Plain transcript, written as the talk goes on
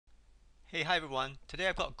Hi everyone. Today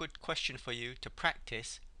I've got a good question for you to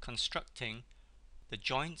practice constructing the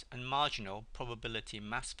joint and marginal probability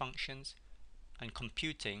mass functions and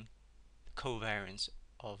computing the covariance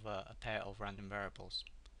of a pair of random variables.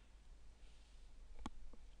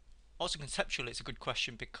 Also conceptually, it's a good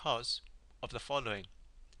question because of the following.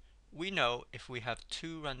 We know if we have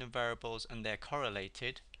two random variables and they're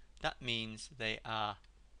correlated, that means they are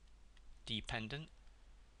dependent.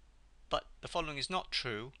 But the following is not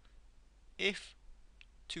true. If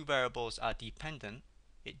two variables are dependent,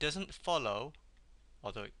 it doesn't follow,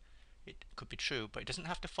 although it could be true, but it doesn't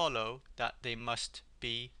have to follow that they must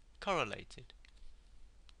be correlated.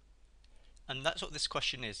 And that's what this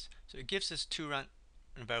question is. So it gives us two random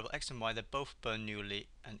variables x and y, they're both Bernoulli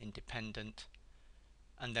and independent,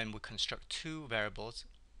 and then we construct two variables,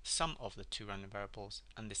 sum of the two random variables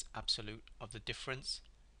and this absolute of the difference,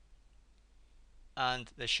 and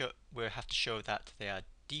we have to show that they are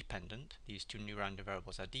dependent. These two new random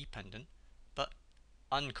variables are dependent but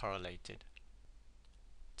uncorrelated.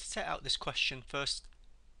 To set out this question, first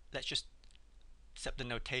let's just set the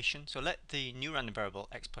notation. So let the new random variable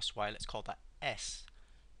x plus y, let's call that s,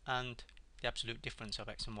 and the absolute difference of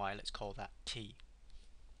x and y, let's call that t.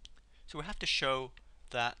 So we have to show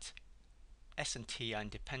that s and t are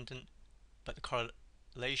independent, but the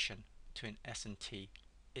correlation between s and t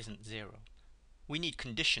isn't zero. We need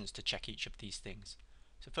conditions to check each of these things.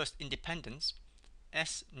 So first, independence.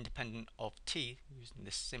 S independent of t, using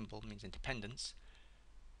this symbol, means independence.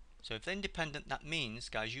 So if they're independent, that means,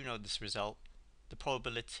 guys, you know this result, the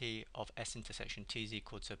probability of s intersection t is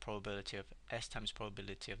equal to the probability of s times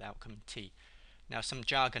probability of the outcome t. Now some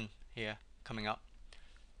jargon here coming up.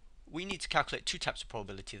 We need to calculate two types of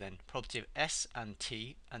probability then, probability of s and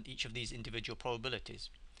t and each of these individual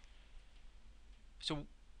probabilities. So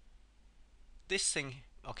this thing,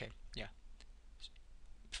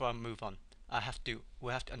 before I move on,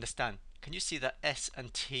 we have to understand, can you see that s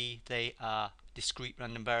and t, they are discrete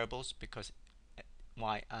random variables because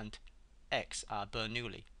y and x are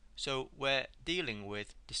Bernoulli. So we're dealing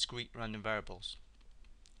with discrete random variables.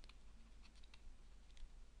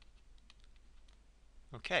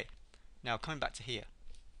 Okay, now coming back to here,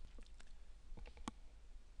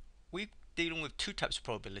 we're dealing with two types of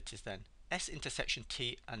probabilities then, s intersection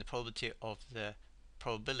t and the probability of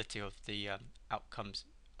the outcomes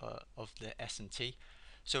of the s and t.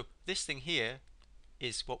 So this thing here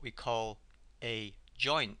is what we call a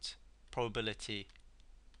joint probability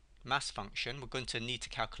mass function. We're going to need to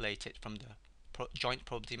calculate it from the joint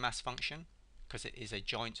probability mass function because it is a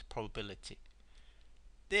joint probability.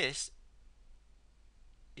 This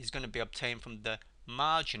is going to be obtained from the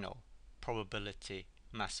marginal probability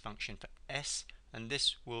mass function for s, and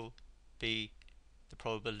this will be the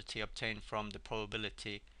probability obtained from the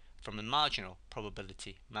marginal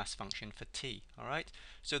probability mass function for t. Alright,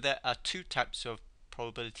 so there are two types of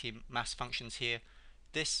probability mass functions here,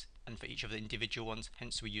 this and for each of the individual ones,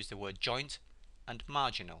 hence we use the word joint and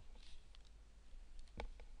marginal.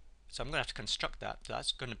 So I'm going to have to construct that. So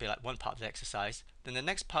that's going to be like one part of the exercise. Then the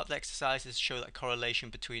next part of the exercise is show that correlation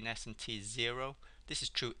between s and t is 0. This is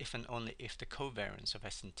true if and only if the covariance of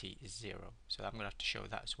s and t is 0. So I'm going to have to show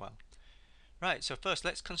that as well. Right, so first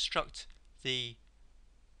let's construct the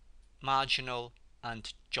marginal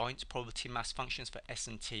and joint probability mass functions for s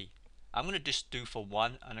and t. I'm going to just do for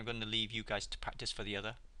one, and I'm going to leave you guys to practice for the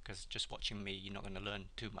other, because just watching me you're not going to learn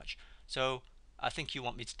too much. So I think you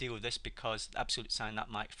want me to deal with this because the absolute sign, that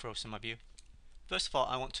might throw some of you. First of all,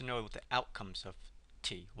 I want to know the outcomes of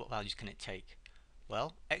t. What values can it take?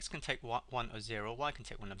 Well, x can take 1 or 0, y can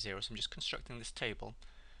take 1 of 0, so I'm just constructing this table.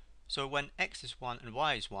 So when x is 1 and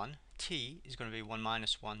y is 1, t is going to be 1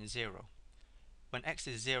 minus 1 is 0. When x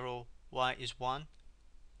is 0, y is 1,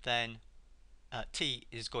 then t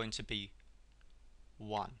is going to be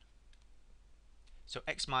 1. So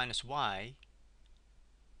x minus y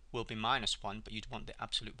will be minus 1, but you'd want the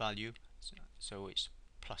absolute value, so it's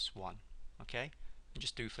plus 1. Okay, and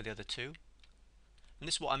just do for the other two. And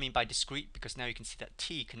this is what I mean by discrete, because now you can see that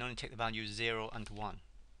t can only take the values 0 and 1.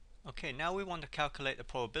 Okay, now we want to calculate the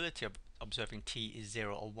probability of observing t is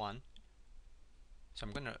 0 or 1. So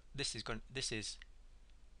this is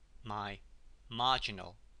my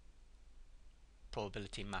marginal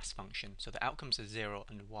probability mass function. So the outcomes are 0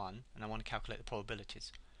 and 1, and I want to calculate the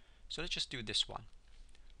probabilities. So let's just do this one.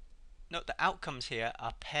 Note the outcomes here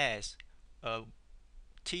are pairs.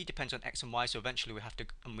 T depends on x and y, so eventually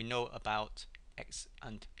we know about x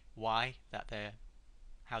and y, that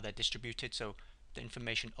how they're distributed, so the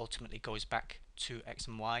information ultimately goes back to x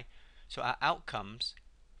and y. So our outcomes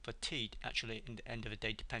for t actually in the end of the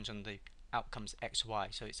day depends on the outcomes x, y,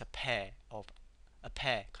 so it's a pair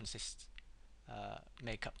consists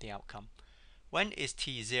make up the outcome. When is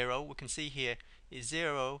t 0? We can see here is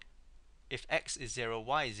 0 if x is 0,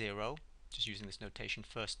 y is 0. Just using this notation,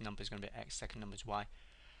 first number is going to be x, second number is y.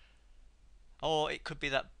 Or it could be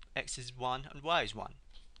that x is 1 and y is 1.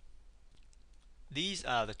 These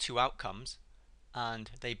are the two outcomes,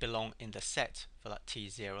 and they belong in the set for that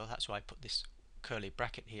t0. That's why I put this curly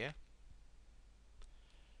bracket here.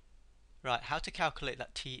 Right, how to calculate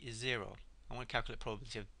that t is 0? I want to calculate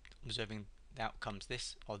probability of observing the outcomes,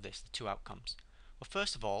 this or this, the two outcomes. Well,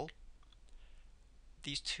 first of all,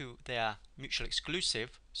 these two, they are mutually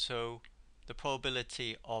exclusive, so the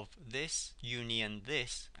probability of this union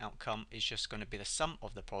this outcome is just going to be the sum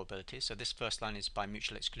of the probabilities. So this first line is by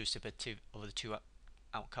mutual exclusivity of the two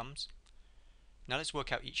outcomes. Now let's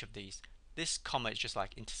work out each of these. This comma is just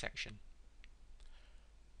like intersection.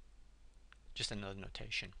 Just another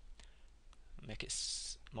notation. Make it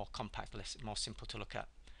more compact, more simple to look at.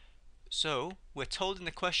 So we're told in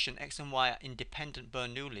the question x and y are independent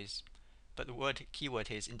Bernoullis, but the keyword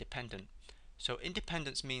here is independent. So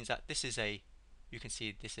independence means that this is a, you can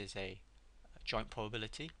see this is a joint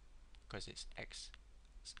probability because it's x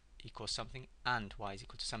equals something and y is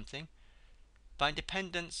equal to something. By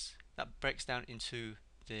independence, that breaks down into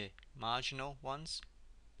the marginal ones.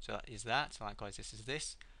 So that is that. Likewise, this is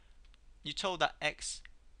this. You're told that x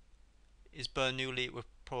is Bernoulli with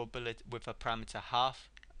probability with a parameter half.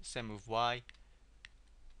 Same with y.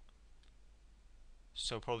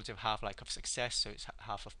 So probability of half, like of success, so it's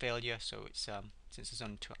half of failure. So it's since it's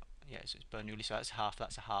on two, yeah, so it's Bernoulli. So that's half.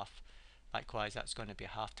 That's a half. Likewise, that's going to be a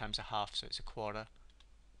half times a half, so it's a quarter.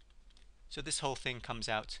 So this whole thing comes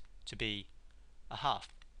out to be a half.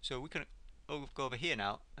 So we can go over here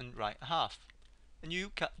now and write a half. And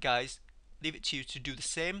you guys, leave it to you to do the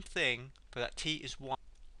same thing for that t is 1.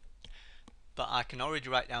 But I can already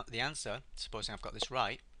write down the answer. Supposing I've got this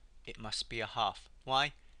right, it must be a half.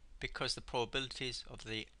 Why? Because the probabilities of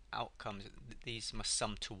the outcomes, these must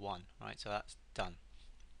sum to 1, right? So that's done.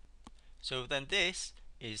 So then this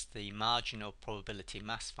is the marginal probability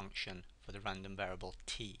mass function for the random variable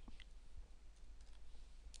t.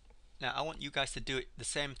 Now I want you guys to do it the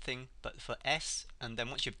same thing but for s, and then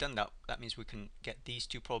once you've done that, that means we can get these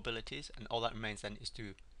two probabilities, and all that remains then is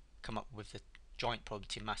to come up with the joint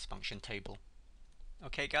probability mass function table.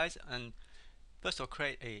 Okay guys, and first I'll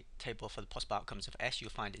create a table for the possible outcomes of s. You'll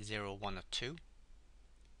find it 0, 1 or 2,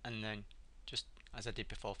 and then just as I did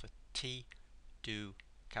before for t, do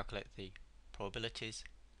calculate the probabilities,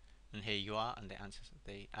 and here you are, and the answers,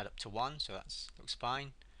 they add up to 1, so that looks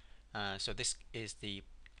fine. So this is the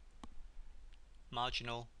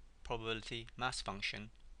marginal probability mass function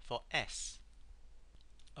for s.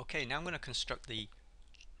 Okay, now I'm going to construct the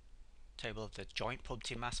table of the joint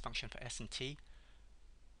probability mass function for s and t.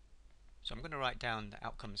 So I'm going to write down the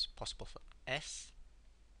outcomes possible for s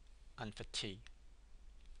and for t.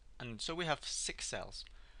 And so we have 6 cells.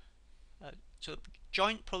 So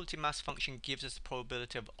joint probability mass function gives us the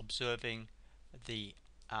probability of observing the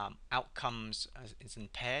outcomes as in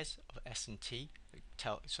pairs of s and t.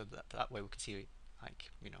 So that way we can see,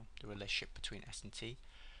 like, you know, the relationship between s and t.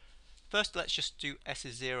 First, let's just do s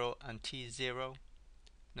is 0 and t is 0.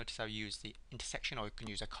 Notice I use the intersection, or you can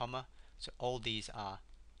use a comma. So all these are,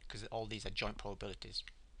 because all these are joint probabilities.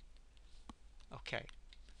 Okay,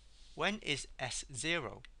 when is s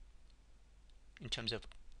 0 in terms of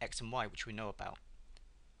x and y, which we know about?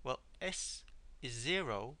 Well, s is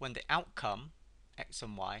 0 when the outcome x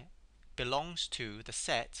and y belongs to the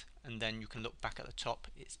set, and then you can look back at the top,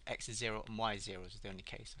 it's x is 0 and y is 0 is the only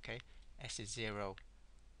case. Okay, s is 0,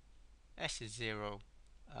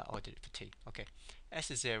 oh, I did it for t. Okay, s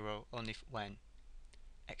is 0 only when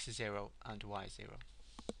x is 0 and y is 0.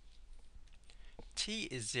 T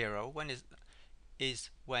is 0 when is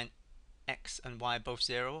when x and y are both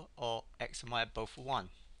 0, or x and y are both 1.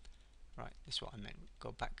 Right, this is what I meant.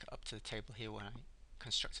 Go back up to the table here when I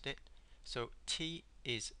constructed it. So t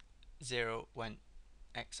is 0 when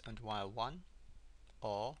x and y are 1,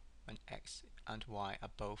 or when x and y are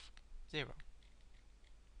both 0.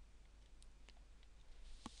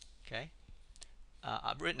 Okay,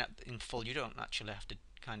 I've written that in full. You don't actually have to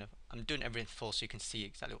kind of, I'm doing everything full so you can see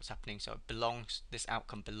exactly what's happening. So it belongs, this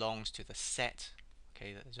outcome belongs to the set.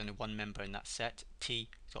 Okay, there's only one member in that set. T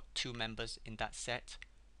has got 2 members in that set.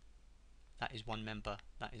 That is one member,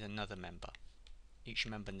 that is another member. Each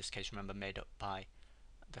member in this case, remember, made up by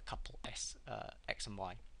the couple s, x and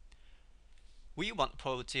y. We want the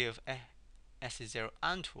probability of s is 0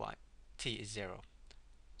 and y, t is 0.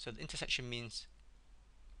 So the intersection means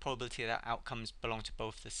probability that outcomes belong to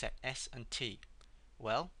both the set s and t.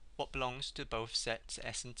 Well, what belongs to both sets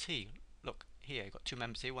s and t? Look here, you've got 2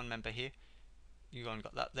 members here, 1 member here. you only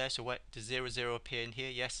got that there. So where does 0, 0 appear in here?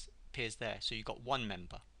 Yes, appears there. So you got one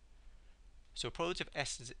member. So probability of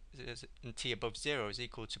S and T above 0 is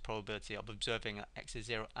equal to probability of observing at X is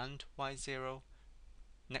 0 and Y is 0.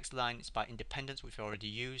 Next line is by independence, which we already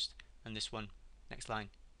used, and this one, next line,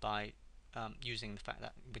 by using the fact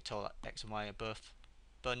that we're told that X and Y are both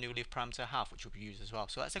Bernoulli parameter half, which will be used as well.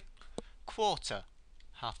 So that's a quarter.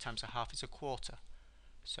 Half times a half is a quarter.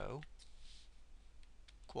 So,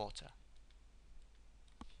 quarter.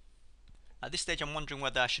 At this stage I'm wondering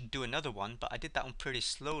whether I should do another one, but I did that one pretty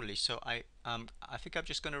slowly, so I think I'm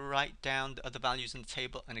just going to write down the other values in the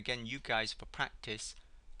table, and again you guys for practice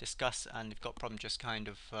discuss, and if you've got a problem just kind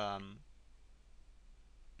of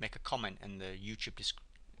make a comment in the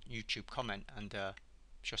YouTube comment, and I'm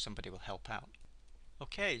sure somebody will help out.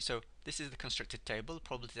 Okay, so this is the constructed table,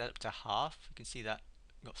 probability up to half. You can see that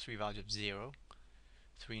we've got three values of 0,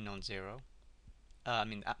 3 non-zero.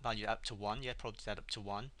 That value up to 1, yeah, probability up to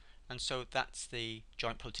 1. And so that's the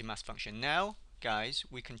joint probability mass function. Now, guys,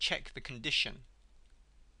 we can check the condition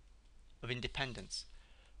of independence.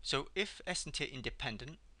 So if S and T are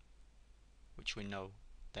independent, which we know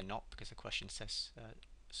they're not because the question says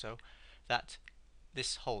so, that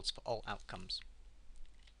this holds for all outcomes.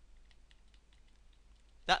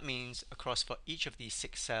 That means across for each of these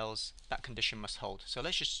 6 cells, that condition must hold. So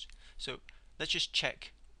let's just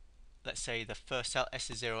check. Let's say the first cell S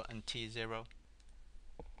is 0 and T is 0.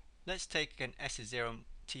 Let's take an S is 0 and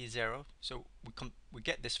T is 0. So we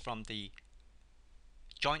get this from the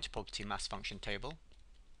joint probability mass function table.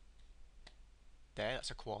 There,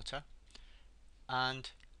 that's a quarter.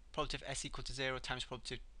 And probability of S equal to 0 times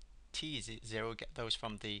probability of T is 0. We get those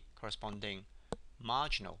from the corresponding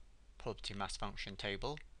marginal probability mass function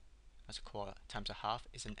table. That's a quarter times a half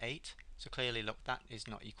is an 8. So clearly, look, that is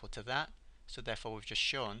not equal to that. So therefore, we've just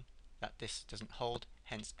shown that this doesn't hold.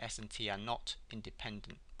 Hence, S and T are not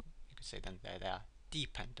independent. You could say then they are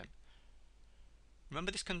dependent.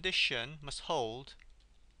 Remember, this condition must hold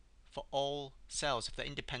for all cells. If they're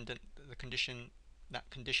independent, that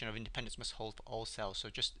condition of independence must hold for all cells. So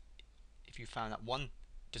just if you found that one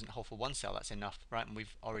doesn't hold for one cell, that's enough, right? And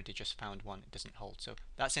we've already just found one it doesn't hold, so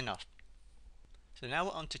that's enough. So now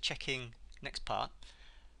we're on to checking, next part,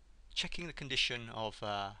 checking the condition of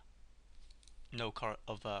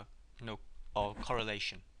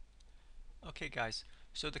correlation. Okay, guys.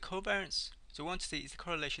 So the covariance. So we want to see, is the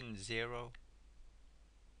correlation 0?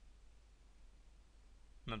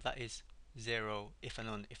 Remember, that is 0 if and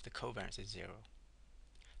only if the covariance is 0.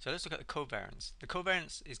 So let's look at the covariance. The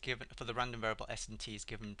covariance is given for the random variable S and T is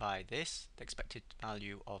given by this, the expected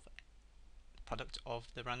value of the product of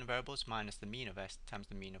the random variables minus the mean of S times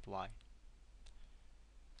the mean of Y.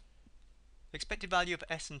 The expected value of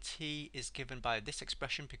S and T is given by this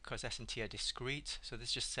expression because S and T are discrete. So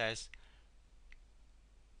this just says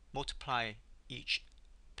multiply each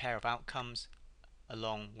pair of outcomes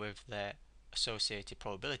along with their associated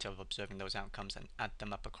probability of observing those outcomes and add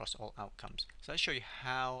them up across all outcomes. So let's show you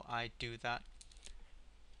how I do that.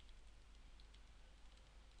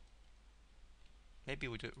 Maybe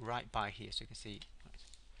we'll do it right by here so you can see.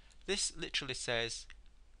 This literally says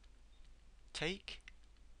take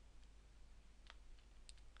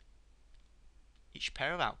each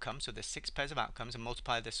pair of outcomes, so there's 6 pairs of outcomes, and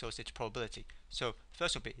multiply the associated probability. So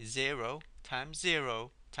first will be 0 times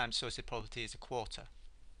associated probability is a quarter.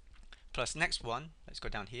 Plus next one, let's go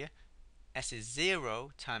down here, S is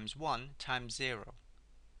 0 times 1 times 0.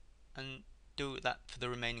 And do that for the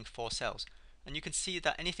remaining 4 cells. And you can see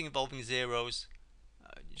that anything involving zeros,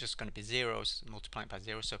 just going to be zeros, multiplying by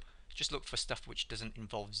 0. So just look for stuff which doesn't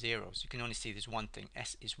involve zeros. You can only see there's one thing,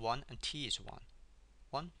 S is 1 and T is 1.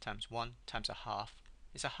 1 times a half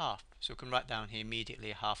is a half. So we can write down here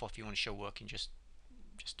immediately a half, or if you want to show working, just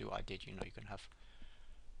do what I did. You know, you can have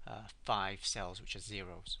 5 cells which are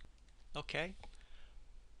zeros. Okay.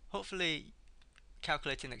 Hopefully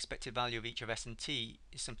calculating the expected value of each of S and T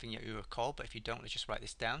is something that you recall, but if you don't, let's just write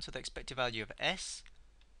this down. So the expected value of S,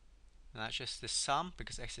 and that's just the sum,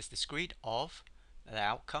 because S is discrete, of the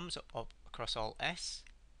outcomes of across all S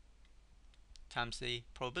times the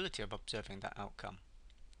probability of observing that outcome.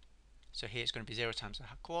 So here it's going to be 0 times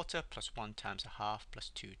a quarter plus 1 times a half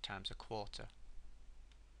plus 2 times a quarter.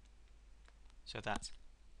 So that's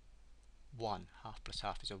 1. Half plus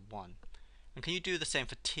half is a 1. And can you do the same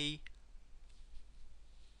for T?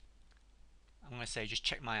 I'm going to say just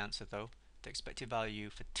check my answer though. The expected value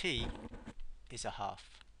for T is a half.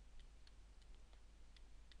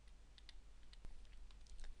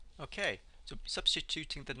 Okay, so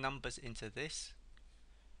substituting the numbers into this,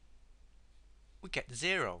 we get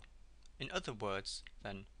 0. In other words,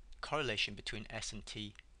 then correlation between S and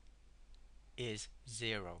T is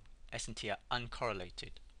 0. S and T are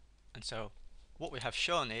uncorrelated. And so what we have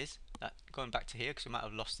shown is that, going back to here because we might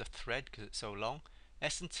have lost the thread because it's so long,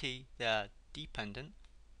 S and T, they are dependent,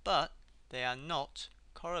 but they are not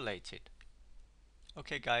correlated.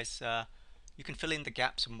 Okay guys, you can fill in the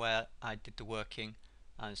gaps from where I did the working,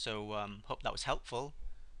 and so hope that was helpful.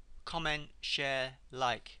 Comment, share,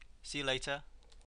 like. See you later.